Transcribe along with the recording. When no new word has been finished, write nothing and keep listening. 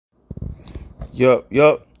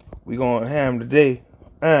Yup. We going ham today.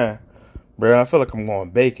 Bro, I feel like I'm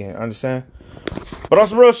going bacon. Understand? But on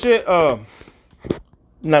some real shit,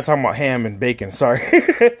 not talking about ham and bacon. Sorry.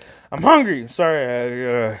 I'm hungry. Sorry.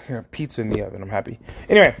 I got pizza in the oven. I'm happy.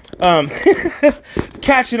 Anyway,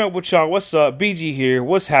 catching up with y'all. What's up? BG here.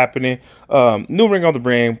 What's happening? New ring on the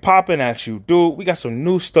brain. Popping at you. Dude, we got some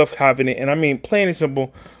new stuff happening. And I mean, plain and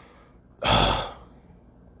simple.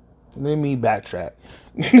 Let me backtrack.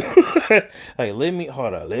 Like, let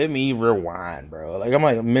me rewind, bro. Like, I'm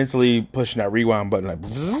like mentally pushing that rewind button, like,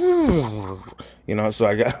 so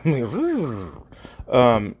I got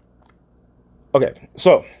okay,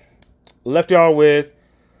 so left y'all with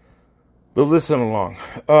the listen along.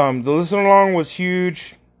 The listen along was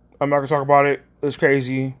huge. I'm not gonna talk about it. It's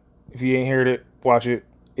crazy. If you ain't heard it, watch it.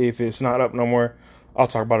 If it's not up no more, I'll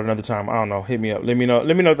talk about it another time. I don't know. Hit me up. Let me know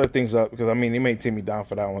if that thing's up, because I mean, it may take me down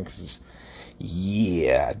for that one, because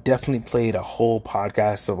yeah, definitely played a whole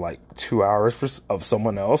podcast of like 2 hours of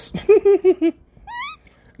someone else.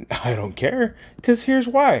 I don't care, because here's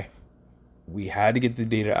why. We had to get the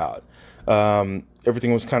data out.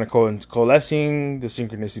 Everything was kind of coalescing. The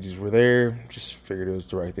synchronicities were there. Just figured it was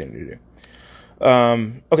the right thing to do.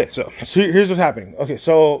 Okay, so here's what's happening. Okay,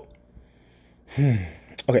 so I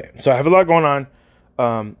have a lot going on.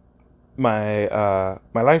 My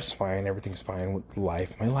life's fine. Everything's fine with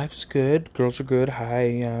life. My life's good. Girls are good.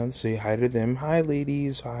 Hi, say hi to them. Hi,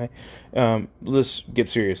 ladies. Hi. Let's get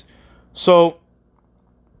serious. So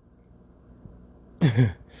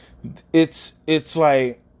it's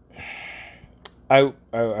like I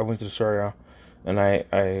went to the store now, and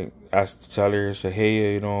I asked the teller, said,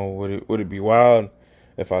 hey, would it be wild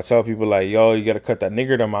if I tell people, like, yo, you gotta cut that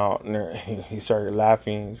niggerdom out? And he started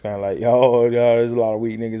laughing. He's kind of like, yo, there's a lot of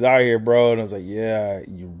weak niggas out here, bro. And I was like, yeah,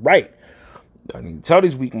 you're right. I need to tell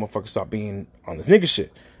these weak motherfuckers stop being on this nigga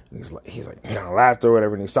shit. And he's like kind of laughed or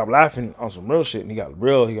whatever, and he stopped laughing on some real shit, and he got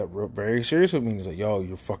very serious with me. He's like, yo,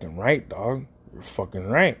 you're fucking right, dog. You're fucking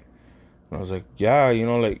right. And I was like, yeah,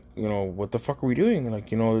 what the fuck are we doing? Like,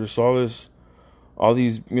 there's all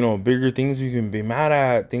these, bigger things we can be mad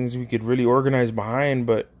at, things we could really organize behind,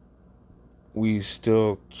 but we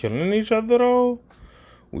still killing each other, though.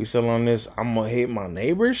 We still on this, I'm gonna hate my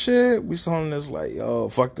neighbor shit. We still on this, like, yo,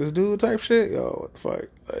 fuck this dude type shit. Yo, what the fuck?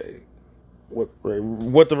 Like,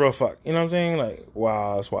 what the real fuck? You know what I'm saying? Like,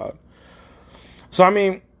 wow, that's wild. So, I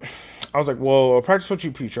mean, I was like, well, practice what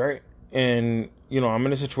you preach, right? And, I'm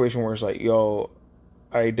in a situation where it's like, yo,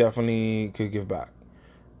 I definitely could give back.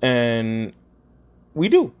 And we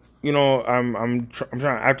do. I'm trying to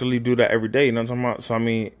actively do that every day. You know what I'm talking about? So, I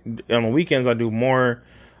mean, on the weekends, I do more.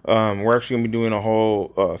 We're actually going to be doing a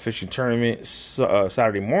whole fishing tournament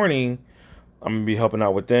Saturday morning. I'm going to be helping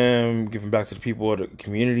out with them, giving back to the people of the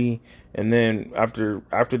community. And then after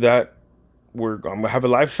that, I'm going to have a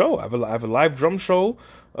live show. I have a live drum show.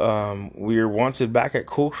 We're wanted back at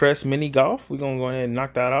Cool Crest Mini Golf. We're going to go ahead and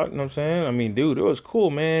knock that out. You know what I'm saying? I mean, dude, it was cool,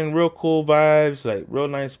 man. Real cool vibes. Like, real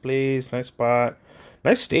nice place, nice spot.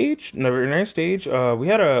 Nice stage. Nice stage. We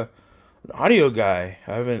had an audio guy.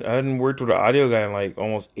 I hadn't worked with an audio guy in like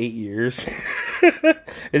almost 8 years.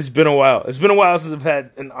 It's been a while. It's been a while since I've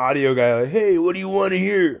had an audio guy like, hey, what do you want to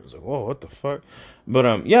hear? I was like, whoa, what the fuck?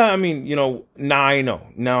 But yeah, I mean, now I know.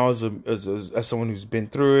 Now as someone who's been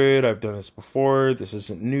through it, I've done this before. This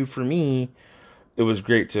isn't new for me. It was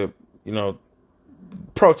great to,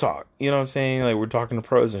 pro talk. You know what I'm saying? Like, we're talking to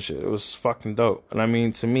pros and shit. It was fucking dope. And I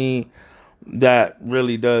mean, to me, that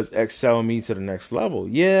really does excel me to the next level.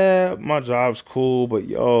 Yeah, my job's cool, but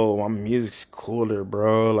yo, my music's cooler,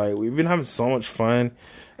 bro. Like, we've been having so much fun.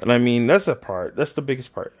 And I mean, that's the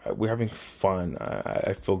biggest part. We're having fun.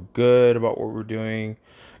 I feel good about what we're doing.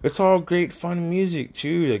 It's all great fun music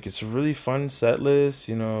too. Like, it's a really fun set list,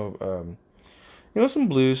 some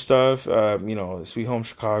blues stuff, Sweet Home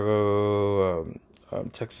Chicago,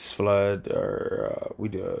 Texas Flood, or we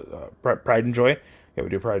do Pride and Joy. Yeah, we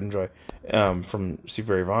do Pride and Joy from Steve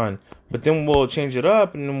Ray Vaughan. But then we'll change it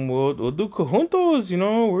up, and then we'll do conjuntos,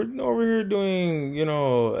 We're over here doing, El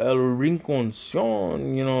Rinconcon,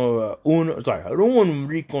 un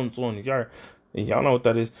Rinconcon. Y'all know what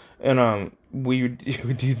that is. And we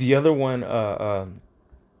do the other one,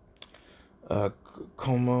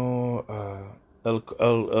 como... El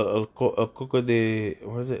coco de,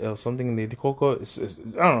 what is it? El something de coco. It's I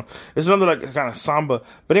don't know. It's another like kind of samba.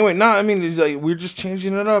 But anyway, I mean, it's like we're just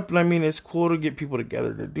changing it up, and I mean, it's cool to get people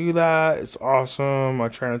together to do that. It's awesome. I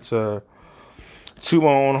try not to toot my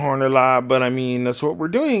own horn a lot, but I mean, that's what we're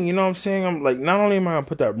doing. You know what I'm saying? I'm like, not only am I gonna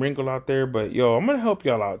put that wrinkle out there, but yo, I'm gonna help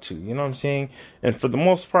y'all out too. You know what I'm saying? And for the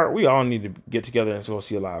most part, we all need to get together and go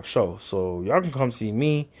see a live show. So y'all can come see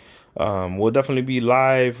me. We'll definitely be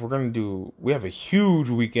live. We have a huge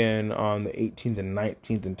weekend on the 18th and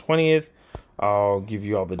 19th and 20th. I'll give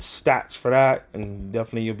you all the stats for that, and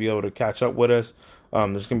definitely you'll be able to catch up with us.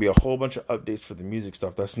 There's gonna be a whole bunch of updates for the music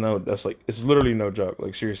stuff. That's like, it's literally no joke.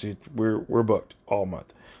 Like, seriously, we're booked all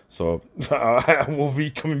month. So we'll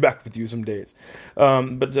be coming back with you some dates.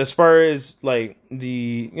 But as far as like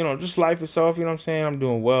just life itself, you know what I'm saying? I'm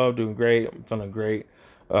doing well, doing great. I'm feeling great.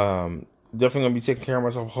 Definitely gonna be taking care of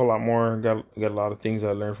myself a whole lot more. Got a lot of things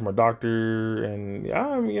I learned from a doctor, and yeah,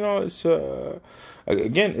 I mean, it's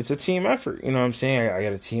again, it's a team effort. You know what I'm saying? I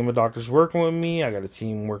got a team of doctors working with me. I got a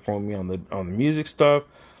team working with me on the music stuff.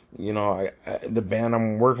 The band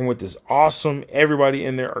I'm working with is awesome. Everybody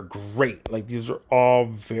in there are great. Like, these are all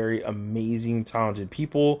very amazing, talented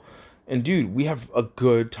people. And dude, we have a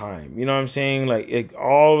good time. You know what I'm saying? Like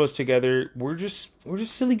all of us together, we're just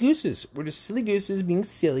silly gooses. We're just silly gooses being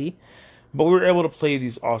silly. But we were able to play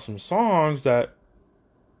these awesome songs that,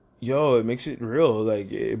 it makes it real. Like,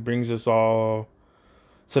 it brings us all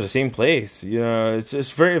to the same place.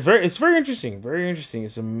 It's very interesting. Very interesting.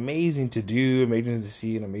 It's amazing to do, amazing to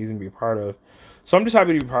see, and amazing to be a part of. So I'm just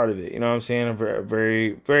happy to be part of it. You know what I'm saying? I'm very,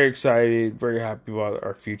 very, very excited, very happy about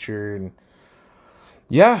our future, and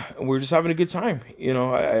yeah, we're just having a good time.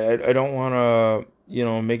 I don't want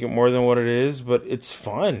to make it more than what it is, but it's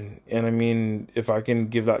fun. And I mean, if I can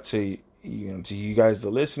give that to you guys,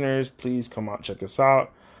 the listeners, please come out, check us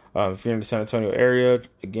out. If you're in the San Antonio area,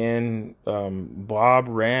 again, Bob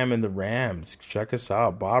Ram and the Rams, check us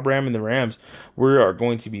out. Bob Ram and the Rams. We are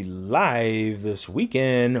going to be live this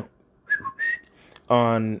weekend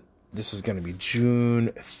this is going to be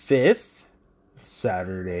June 5th,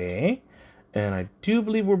 Saturday. And I do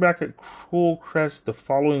believe we're back at Cool Crest the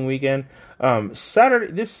following weekend. This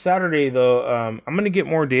Saturday, though, I'm going to get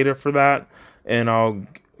more data for that, and I'll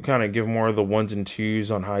kind of give more of the ones and twos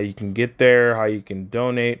on how you can get there, how you can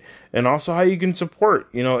donate, and also how you can support.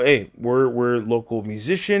 Hey, we're local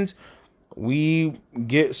musicians. We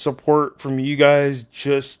get support from you guys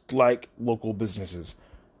just like local businesses.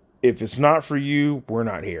 If it's not for you, we're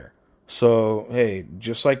not here. So, hey,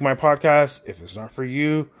 just like my podcast, if it's not for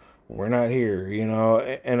you, we're not here,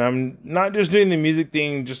 and I'm not just doing the music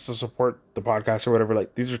thing just to support the podcast or whatever.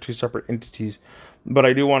 Like, these are two separate entities, but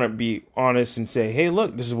I do want to be honest and say, hey,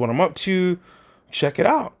 look, this is what I'm up to. Check it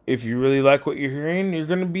out. If you really like what you're hearing, you're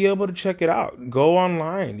going to be able to check it out. Go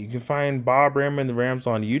online. You can find Bob Ram and the Rams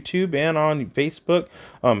on YouTube and on Facebook.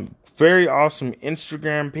 Very awesome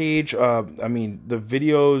Instagram page. The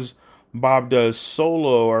videos Bob does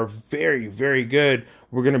solo are very, very good.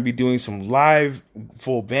 We're going to be doing some live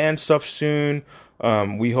full band stuff soon.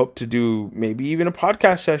 We hope to do maybe even a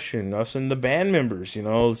podcast session, us and the band members,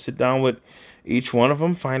 sit down with each one of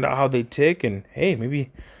them, find out how they tick, and hey,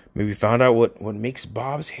 maybe find out what makes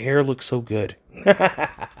Bob's hair look so good.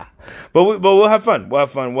 But we'll have fun. We'll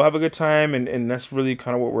have a good time, and that's really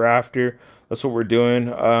kind of what we're after. That's what we're doing.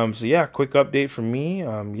 So yeah, quick update from me.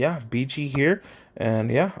 BG here.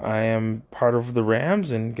 And yeah, I am part of the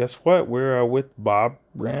Rams, and guess what? We're with Bob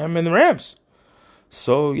Ram and the Rams.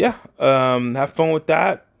 So yeah, have fun with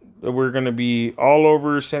that. We're gonna be all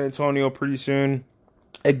over San Antonio pretty soon.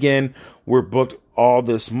 Again, we're booked all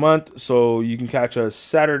this month, so you can catch us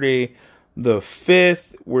Saturday, the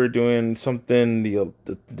 5th. We're doing something the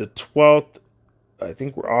 12th. I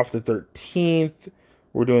think we're off the 13th.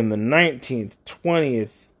 We're doing the 19th,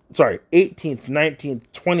 18th, 19th,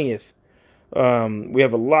 20th. We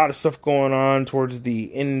have a lot of stuff going on towards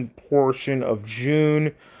the end portion of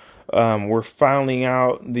June. We're filing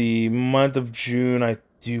out the month of June. I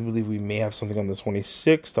do believe we may have something on the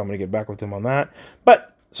 26th. I'm going to get back with him on that.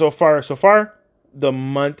 But so far, the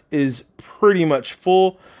month is pretty much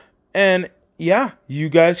full. And yeah, you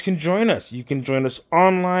guys can join us. You can join us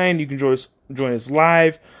online. You can join us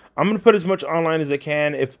live. I'm going to put as much online as I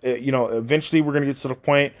can. If, eventually we're going to get to the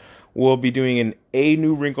point we'll be doing a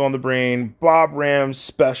new Wrinkle on the Brain Bob Ram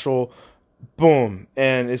special. Boom.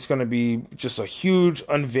 And it's going to be just a huge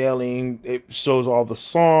unveiling. It shows all the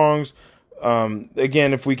songs.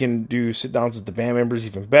 Again, if we can do sit downs with the band members,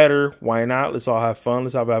 even better. Why not? Let's all have fun.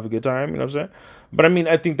 Let's have a good time. You know what I'm saying? But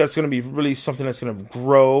I think that's going to be really something that's going to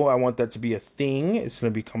grow. I want that to be a thing. It's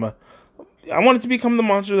going to I want it to become the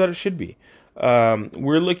monster that it should be.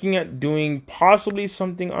 We're looking at doing possibly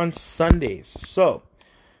something on Sundays. So,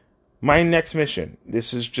 my next mission,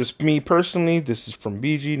 this is just me personally. This is from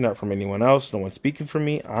BG, not from anyone else. No one's speaking for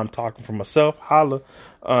me. I'm talking for myself. Holla.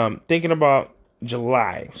 Thinking about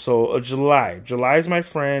July. So July is my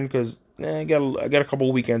friend because I got a couple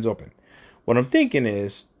of weekends open. What I'm thinking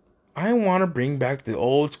is I want to bring back the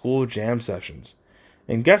old school jam sessions.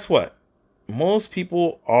 And guess what? most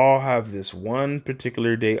people all have this one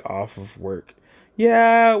particular day off of work.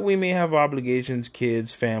 Yeah, we may have obligations,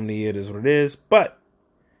 kids, family, it is what it is, but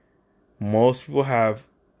most people have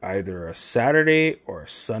either a Saturday or a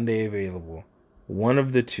Sunday available. One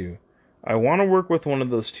of the two. I want to work with one of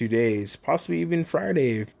those 2 days, possibly even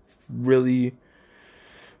Friday if really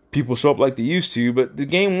people show up like they used to. But the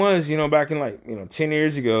game was, back in 10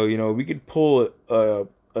 years ago, we could pull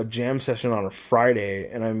a jam session on a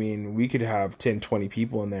Friday, and I mean, we could have 10, 20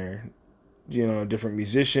 people in there, different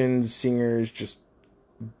musicians, singers, just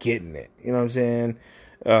getting it. You know what I'm saying?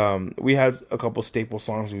 We had a couple staple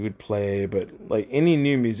songs we would play, but like any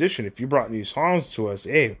new musician, if you brought new songs to us,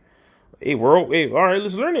 hey, all right,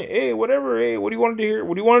 let's learn it. Hey, whatever. Hey, what do you want to hear?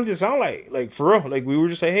 What do you want it to sound like? Like, for real. Like, we were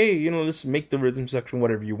just like, hey, let's make the rhythm section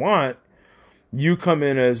whatever you want. You come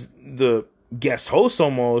in as the guest host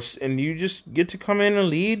almost, and you just get to come in and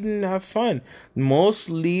lead and have fun. Most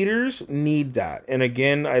leaders need that. And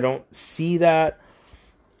again, I don't see that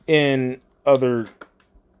in other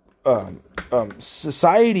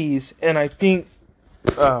societies. And I think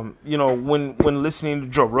when listening to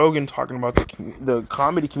Joe Rogan talking about the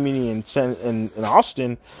comedy community in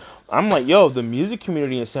Austin, I'm like, yo, the music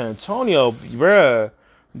community in San Antonio, bruh,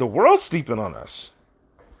 the world's sleeping on us.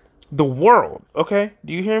 The world, okay?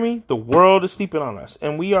 Do you hear me? The world is sleeping on us,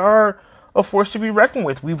 and we are a force to be reckoned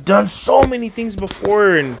with. We've done so many things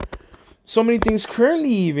before, and so many things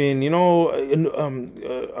currently, even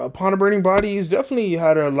Upon a Burning Body has definitely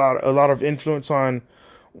had a lot of influence on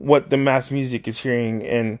what the mass music is hearing.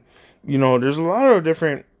 And there's a lot of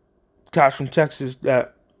different cats from Texas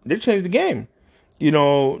that they changed the game.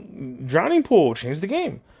 Drowning Pool changed the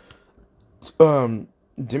game. Demi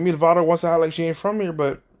Lovato wants to act like she ain't from here,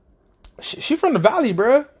 but she from the valley,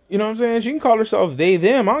 bruh. You know what I'm saying? She can call herself they,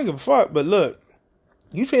 them. I don't give a fuck. But look,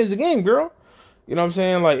 you changed the game, girl. You know what I'm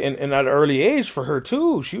saying? Like, and at an early age for her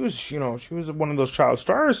too. She was one of those child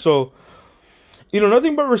stars. So,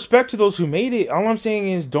 nothing but respect to those who made it. All I'm saying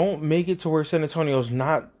is, don't make it to where San Antonio's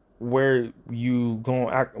not where you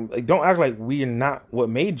gonna act. Like, don't act like we are not what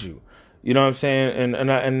made you. You know what I'm saying?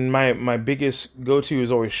 And my biggest go to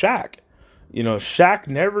is always Shaq. Shaq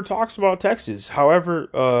never talks about Texas. However,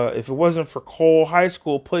 if it wasn't for Cole High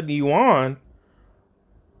School putting you on,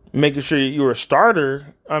 making sure you were a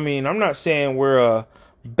starter. I mean, I'm not saying we're a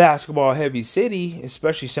basketball heavy city,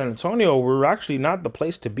 especially San Antonio. We're actually not the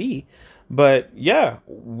place to be. But yeah,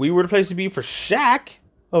 we were the place to be for Shaq,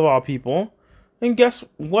 of all people. And guess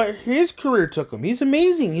what? His career took him. He's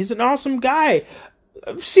amazing. He's an awesome guy.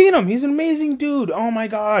 I've seen him. He's an amazing dude. Oh my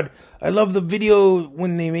God. I love the video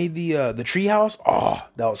when they made the treehouse. Oh,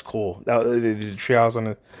 that was cool. They did the treehouse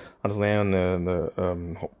on his land,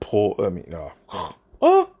 the pool. I mean,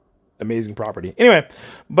 amazing property. Anyway,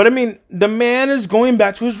 but I mean, the man is going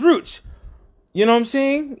back to his roots. You know what I'm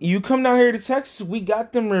saying? You come down here to Texas, we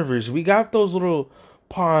got them rivers. We got those little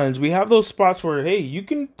ponds. We have those spots where, hey, you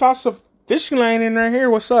can toss a fishing line in right here.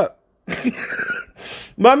 What's up?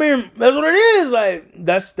 But I mean, that's what it is. Like,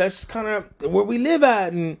 that's kind of where we live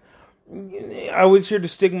at. And I always hear the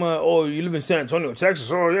stigma, oh, you live in San Antonio, Texas.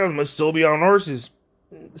 Oh, yeah, must still be on horses.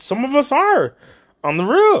 Some of us are, on the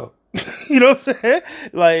real. You know what I'm saying?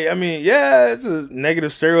 Like, I mean, yeah, it's a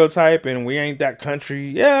negative stereotype and we ain't that country.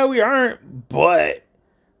 Yeah, we aren't. But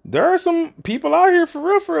there are some people out here for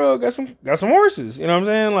real, got some horses. You know what I'm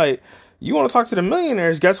saying? Like, you want to talk to the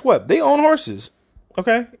millionaires, guess what? They own horses.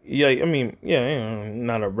 Okay? Yeah, I mean, yeah,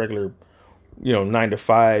 not a regular,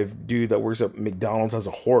 9-to-5 dude that works at McDonald's has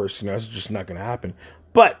a horse. That's just not going to happen.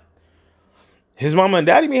 But his mama and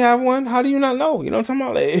daddy may have one. How do you not know? You know what I'm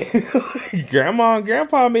talking about? Like, grandma and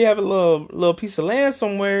grandpa may have a little piece of land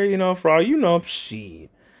somewhere, for all you know. Shit.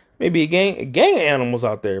 Maybe a gang of animals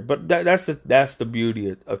out there. But that's the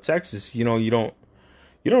beauty of Texas. You don't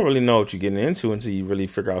really know what you're getting into until you really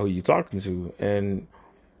figure out who you're talking to. And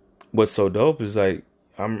what's so dope is, like,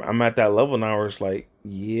 I'm at that level now where it's like,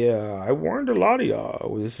 yeah, I warned a lot of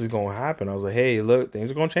y'all this is gonna happen. I was like, hey, look, things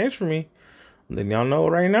are gonna change for me. Then y'all know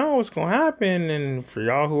right now what's gonna happen. And for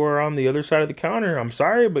y'all who are on the other side of the counter, I'm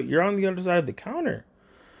sorry, but you're on the other side of the counter.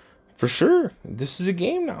 For sure. This is a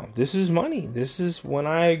game now. This is money. This is when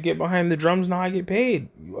I get behind the drums now I get paid.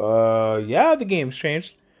 Yeah, the game's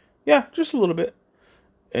changed. Yeah, just a little bit.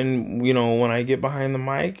 And, when I get behind the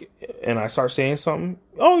mic and I start saying something,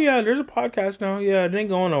 oh, yeah, there's a podcast now. Yeah, it ain't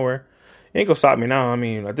going nowhere. It ain't gonna stop me now. I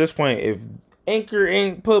mean, at this point, if Anchor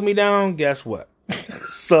ain't put me down, guess what?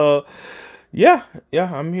 So, yeah,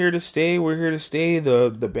 I'm here to stay. We're here to stay. The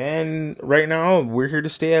band right now, we're here to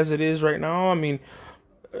stay as it is right now. I mean,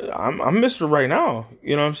 I'm Mr. Right Now.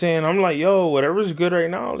 You know what I'm saying? I'm like, yo, whatever's good right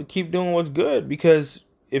now, keep doing what's good. Because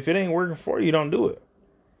if it ain't working for you, don't do it.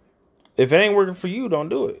 If it ain't working for you, don't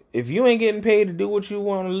do it. If you ain't getting paid to do what you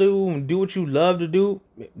want to do and do what you love to do,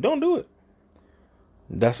 don't do it.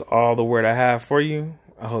 That's all the word I have for you.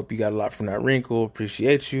 I hope you got a lot from that wrinkle.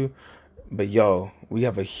 Appreciate you. But yo, we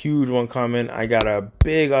have a huge one coming. I got a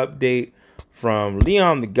big update from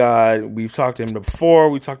Leon the God. We've talked to him before.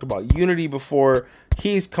 We talked about Unity before.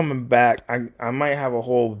 He's coming back. I might have a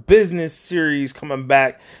whole business series coming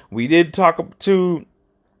back. We did talk to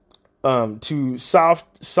South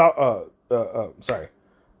sorry.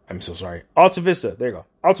 I'm so sorry. Alta Vista. There you go.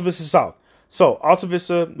 Alta Vista South. So Alta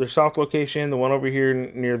Vista, their south location, the one over here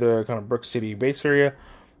near the kind of Brook City base area.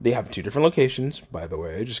 They have 2 different locations, by the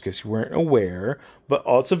way, just in case you weren't aware. But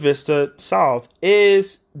Alta Vista South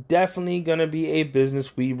is definitely going to be a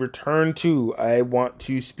business we return to. I want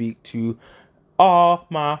to speak to all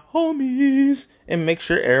my homies and make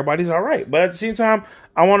sure everybody's all right. But at the same time,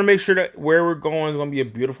 I want to make sure that where we're going is going to be a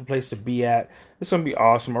beautiful place to be at. It's going to be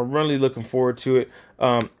awesome. I'm really looking forward to it.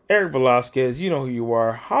 Eric Velasquez, you know who you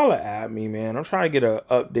are. Holla at me, man. I'm trying to get an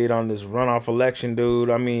update on this runoff election, dude.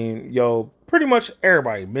 I mean, yo, pretty much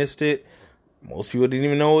everybody missed it. Most people didn't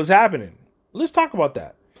even know what was happening. Let's talk about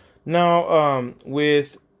that. Now,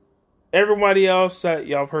 with everybody else that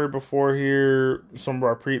y'all have heard before here, some of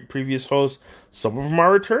our previous hosts, some of them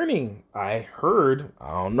are returning. I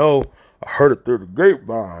don't know. I heard it through the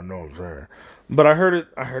grapevine, know what I'm saying? But I heard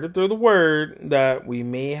it through the word that we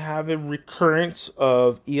may have a recurrence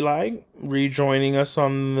of Eli rejoining us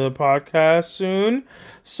on the podcast soon.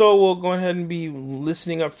 So we'll go ahead and be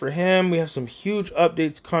listening up for him. We have some huge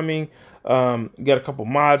updates coming. Got a couple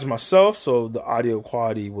mods myself, so the audio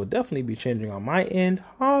quality will definitely be changing on my end.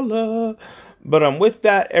 Holla. But with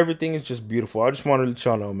that, everything is just beautiful. I just wanted to let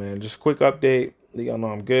y'all know, man. Just a quick update. Let y'all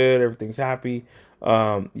know I'm good. Everything's happy.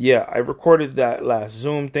 Yeah, I recorded that last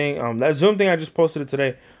Zoom thing. That Zoom thing, I just posted it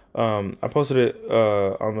today. I posted it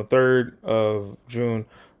on the 3rd of June.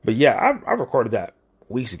 But yeah, I recorded that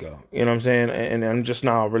weeks ago. You know what I'm saying? And I'm just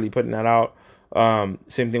now really putting that out.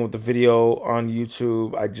 Same thing with the video on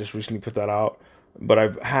YouTube. I just recently put that out. But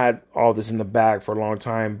I've had all this in the bag for a long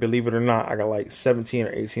time. Believe it or not, I got like 17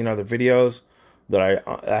 or 18 other videos that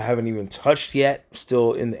I haven't even touched yet.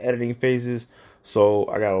 Still in the editing phases. So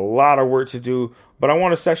I got a lot of work to do. But I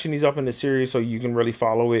want to section these up in the series so you can really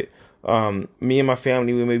follow it. Me and my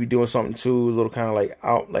family, we may be doing something too, a little kind of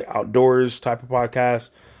like outdoors type of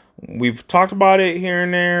podcast. We've talked about it here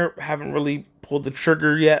and there. Haven't really pulled the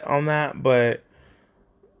trigger yet on that, but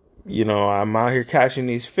you know, I'm out here catching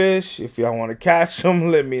these fish. If y'all want to catch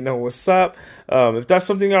them, let me know what's up. If that's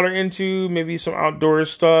something y'all are into, maybe some outdoor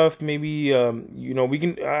stuff, maybe, you know, we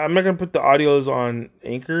can, I'm not going to put the audios on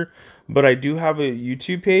Anchor, but I do have a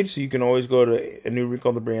YouTube page, so you can always go to A New Wrinkle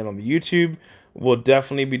on the Brand on the YouTube. We'll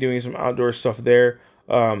definitely be doing some outdoor stuff there.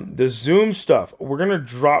 The Zoom stuff, we're going to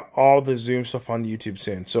drop all the Zoom stuff on YouTube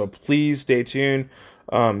soon, so please stay tuned.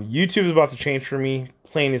 YouTube is about to change for me,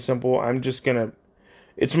 plain and simple. I'm just going to,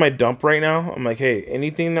 it's my dump right now. I'm like, hey,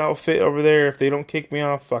 anything that'll fit over there, if they don't kick me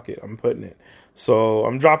off, fuck it, I'm putting it. So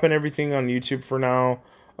I'm dropping everything on YouTube for now.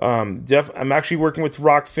 I'm actually working with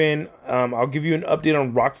Rockfin. I'll give you an update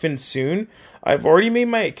on Rockfin soon. I've already made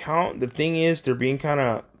my account. The thing is, they're being kind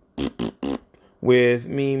of with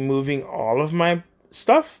me moving all of my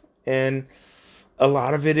stuff, and a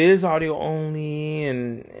lot of it is audio only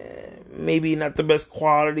and maybe not the best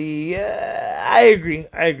quality. I agree.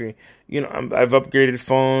 You know, I've upgraded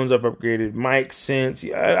phones. I've upgraded mics since.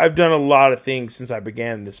 I've done a lot of things since I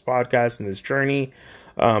began this podcast and this journey.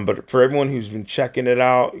 But for everyone who's been checking it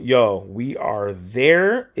out, yo, we are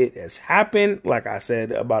there. It has happened. Like I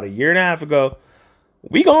said, about a year and a half ago,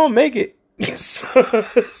 we gonna make it.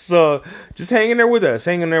 So just hang in there with us.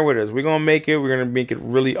 We're gonna make it. We're gonna make it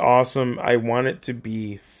really awesome. I want it to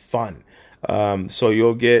be fun. So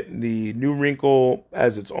you'll get the New Wrinkle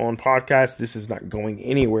as its own podcast. This is not going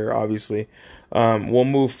anywhere, obviously. We'll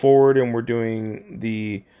move forward, and we're doing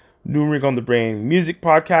the New Wrinkle on the Brain music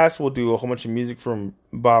podcast. We'll do a whole bunch of music from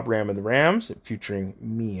Bob Ram and the Rams, featuring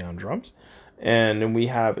me on drums. And then we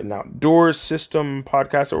have an outdoor system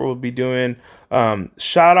podcast that we'll be doing.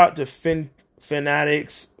 Shout out to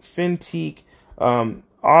Fanatics, Finteak,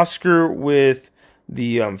 Oscar with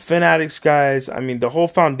the Fanatics guys. I mean, the whole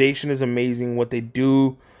foundation is amazing. What they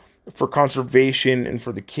do for conservation and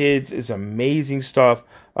for the kids is amazing stuff.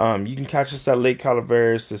 You can catch us at Lake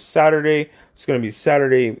Calaveras this Saturday. It's going to be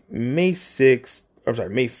Saturday, May 5th.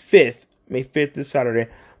 May 5th this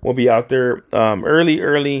Saturday. We'll be out there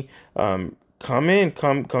early.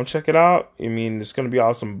 Come check it out. I mean, it's going to be an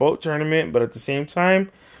awesome boat tournament, but at the same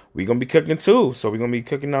time, we're going to be cooking too. So we're going to be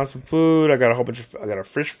cooking down some food. I got a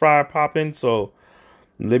fish fry popping. So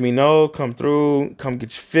let me know. Come through. Come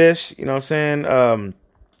get your fish. You know what I'm saying?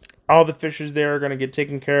 All the fishers there are going to get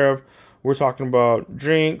taken care of. We're talking about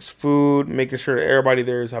drinks, food, making sure that everybody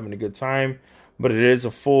there is having a good time. But it is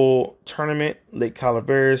a full tournament, Lake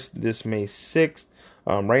Calaveras, this May 6th.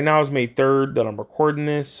 Right now it's May 3rd that I'm recording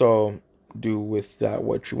this, so do with that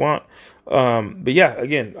what you want. But yeah,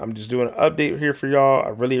 again, I'm just doing an update here for y'all. I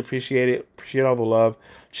really appreciate it. Appreciate all the love.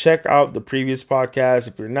 Check out the previous podcast.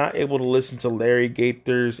 If you're not able to listen to Larry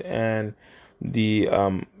Gaithers and the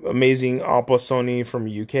amazing Alpa Sony from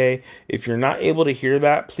UK, if you're not able to hear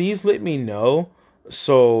that, please let me know,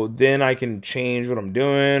 so then I can change what I'm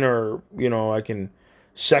doing, or I can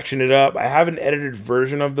section it up. I have an edited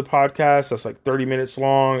version of the podcast that's like 30 minutes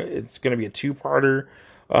long. It's going to be a two-parter.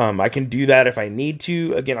 I can do that if I need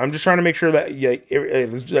to. Again, I'm just trying to make sure that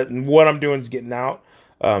what I'm doing is getting out.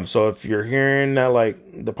 So if you're hearing that like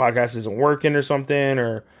the podcast isn't working or something,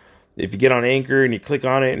 or if you get on Anchor and you click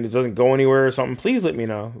on it and it doesn't go anywhere or something, please let me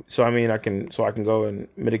know. So I can go and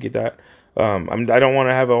mitigate that. I don't want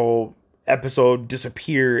to have a whole episode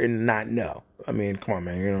disappear and not know. I mean, come on,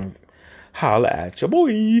 man. Holla at your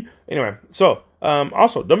boy. Anyway, so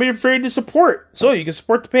also don't be afraid to support. So you can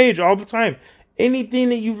support the page all the time. Anything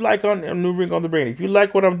that you like on New Wrinkle on the Brain. If you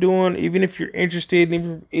like what I'm doing, even if you're interested,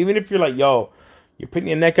 even if you're like, yo, you're putting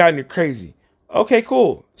your neck out and you're crazy. Okay,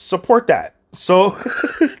 cool. Support that. So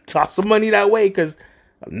toss some money that way, because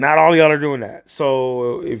not all y'all are doing that.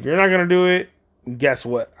 So if you're not going to do it, guess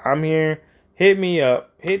what? I'm here. Hit me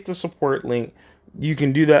up. Hit the support link. You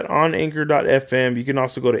can do that on anchor.fm. You can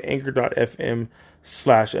also go to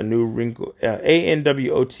anchor.fm/a new wrinkle,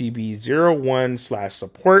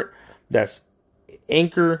 ANWOTB01/support. That's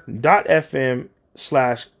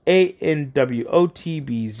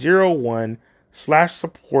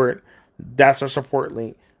anchor.fm/ANWOTB01/support. That's our support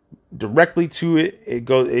link. Directly to it.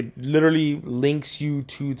 It literally links you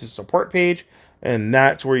to the support page, and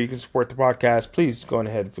that's where you can support the podcast. Please go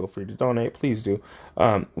ahead and feel free to donate. Please do.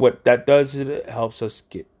 What that does is it helps us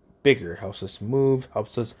get bigger, helps us move,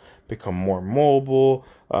 helps us become more mobile.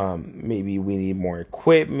 Maybe we need more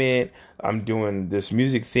equipment. I'm doing this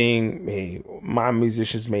music thing. Hey, my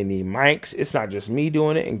musicians may need mics. It's not just me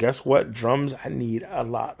doing it. And guess what? Drums, I need a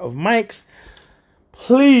lot of mics.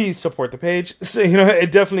 Please support the page. So,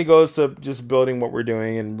 it definitely goes to just building what we're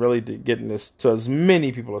doing and really getting this to as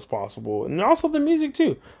many people as possible. And also the music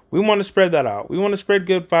too. We want to spread that out. We want to spread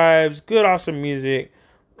good vibes, good, awesome music.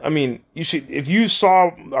 I mean, you should, if you saw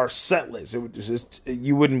our set list, it would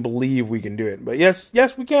you wouldn't believe we can do it. But yes,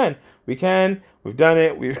 we can. We can. We've done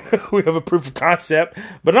it. We have a proof of concept.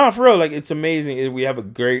 But not for real. Like, it's amazing. We have a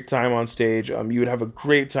great time on stage. You would have a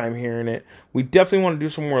great time hearing it. We definitely want to do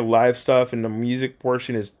some more live stuff, and the music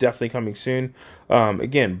portion is definitely coming soon.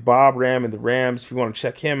 Again, Bob Ram and the Rams. If you want to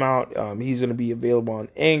check him out, he's going to be available on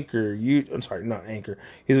Anchor. I'm sorry, not Anchor.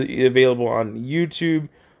 He's available on YouTube,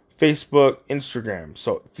 Facebook, Instagram.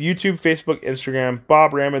 So YouTube, Facebook, Instagram,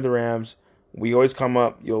 Bob Ram and the Rams. We always come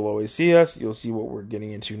up. You'll always see us. You'll see what we're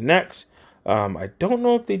getting into next. I don't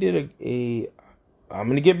know if they did I'm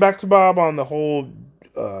going to get back to Bob on the whole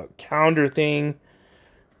calendar thing,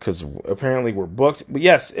 because apparently we're booked. But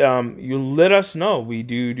yes, you let us know. We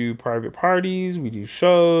do private parties. We do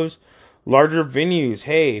shows, larger venues.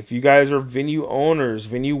 Hey, if you guys are venue owners,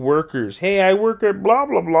 venue workers. Hey, I work at blah,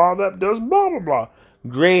 blah, blah. That does blah, blah, blah.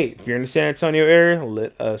 Great. If you're in the San Antonio area,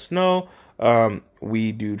 let us know.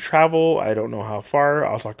 We do travel. I don't know how far.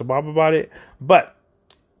 I'll talk to Bob about it. But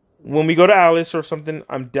when we go to Alice or something,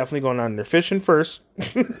 I'm definitely going down there fishing first.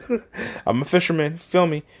 I'm a fisherman. Feel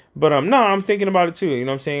me? But I'm thinking about it too. You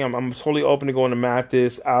know what I'm saying? I'm totally open to going to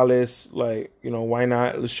Mathis, Alice. Like, why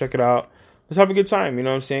not? Let's check it out. Let's have a good time. You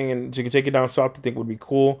know what I'm saying? And you can take it down south. I think would be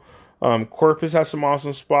cool. Corpus has some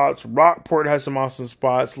awesome spots. Rockport has some awesome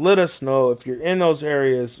spots. Let us know if you're in those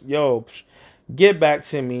areas. Yo, get back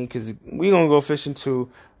to me, because we gonna go fishing too.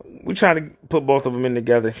 We try to put both of them in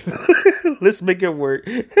together. Let's make it work.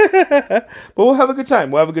 But we'll have a good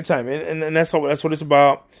time. And that's what it's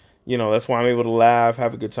about. That's why I'm able to laugh,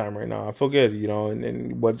 have a good time right now. I feel good,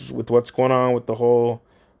 and what's going on with the whole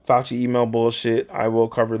Fauci email bullshit. I will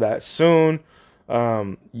cover that soon.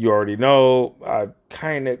 You already know I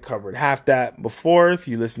kind of covered half that before. If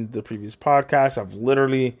you listen to the previous podcast, I've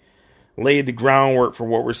literally laid the groundwork for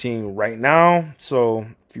what we're seeing right now. So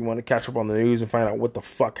if you want to catch up on the news and find out what the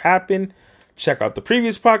fuck happened, check out the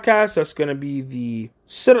previous podcast. That's going to be the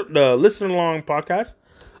Listen Along podcast.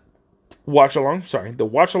 The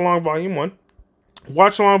Watch Along Volume 1.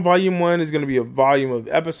 Watch Along Volume 1 is going to be a volume of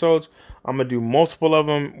episodes. I'm going to do multiple of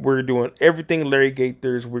them. We're doing everything Larry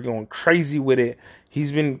Gaithers. We're going crazy with it.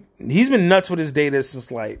 He's been nuts with his data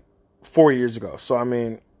since like 4 years ago. So, I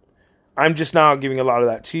mean, I'm just now giving a lot of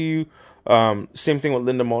that to you. Same thing with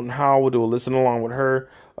Linda Moulton Howe. We'll do a listen along with her.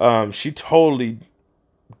 She totally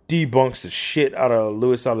debunks the shit out of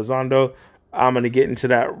Luis Elizondo. I'm going to get into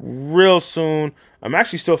that real soon. I'm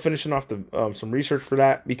actually still finishing off some research for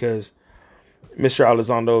that because Mr.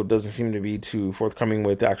 Elizondo doesn't seem to be too forthcoming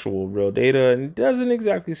with actual real data and doesn't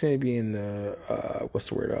exactly seem to be in the,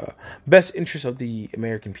 best interest of the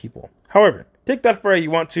American people. However, take that for how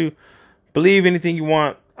you want to. Believe anything you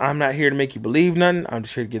want. I'm not here to make you believe nothing. I'm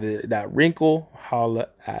just here to give it that wrinkle. Holla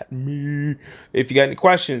at me. If you got any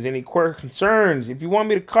questions, any concerns, if you want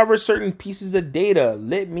me to cover certain pieces of data,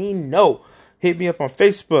 let me know. Hit me up on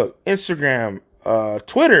Facebook, Instagram,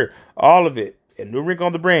 Twitter, all of it. A New Wrinkle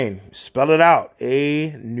on the Brain. Spell it out.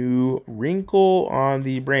 A New Wrinkle on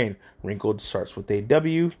the Brain. Wrinkle starts with a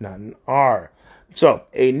W, not an R. So,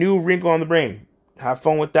 A New Wrinkle on the Brain. Have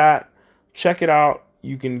fun with that. Check it out.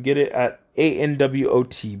 You can get it at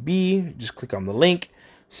ANWOTB. Just click on the link.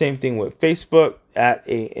 Same thing with Facebook at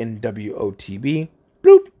ANWOTB.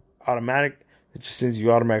 Bloop. Automatic. It just sends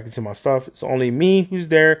you automatically to my stuff. It's only me who's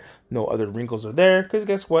there. No other wrinkles are there. Because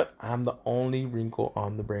guess what? I'm the only wrinkle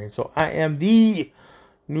on the brain. So I am the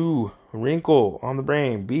New Wrinkle on the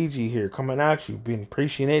Brain. BG here coming at you. Been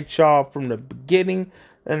appreciate y'all from the beginning.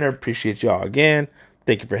 And I appreciate y'all again.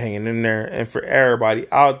 Thank you for hanging in there. And for everybody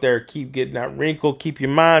out there, keep getting that wrinkle. Keep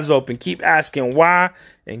your minds open. Keep asking why.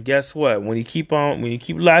 And guess what? When you keep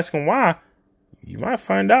asking why, you might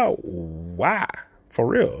find out why. For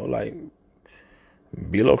real. Like,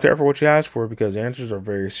 be a little careful what you ask for because the answers are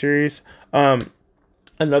very serious.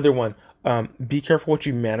 Another one. Be careful what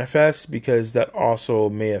you manifest because that also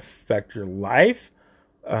may affect your life.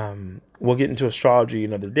 We'll get into astrology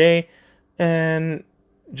another day. And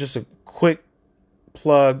just a quick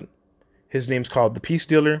plug. His name's called The Peace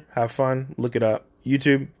Dealer. Have fun. Look it up.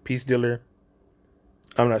 YouTube, Peace Dealer.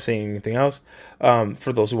 I'm not saying anything else.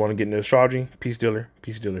 For those who want to get into astrology, Peace Dealer,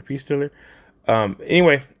 Peace Dealer, Peace Dealer.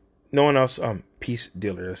 Anyway, no one else. Peace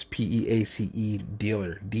Dealer. That's PEACE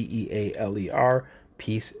Dealer. DEALER.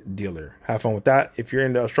 Peace Dealer. Have fun with that. If you're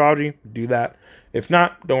into astrology, do that. If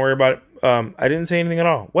not, don't worry about it. I didn't say anything at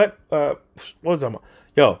all. What was that about?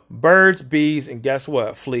 Yo, birds, bees, and guess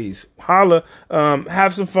what? Fleas. Holla.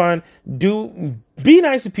 Have some fun. Be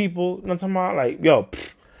nice to people. You know what I'm talking about? Like, yo,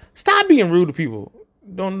 stop being rude to people.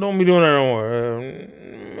 Don't be doing that no more.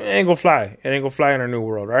 It ain't gonna fly. It ain't gonna fly in our new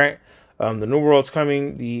world, all right? The new world's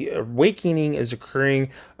coming. The awakening is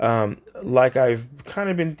occurring. Like I've kind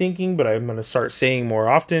of been thinking, but I'm going to start saying more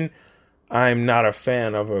often. I'm not a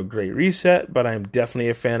fan of a great reset, but I'm definitely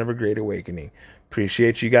a fan of a great awakening.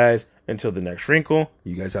 Appreciate you guys. Until the next wrinkle,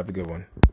 you guys have a good one.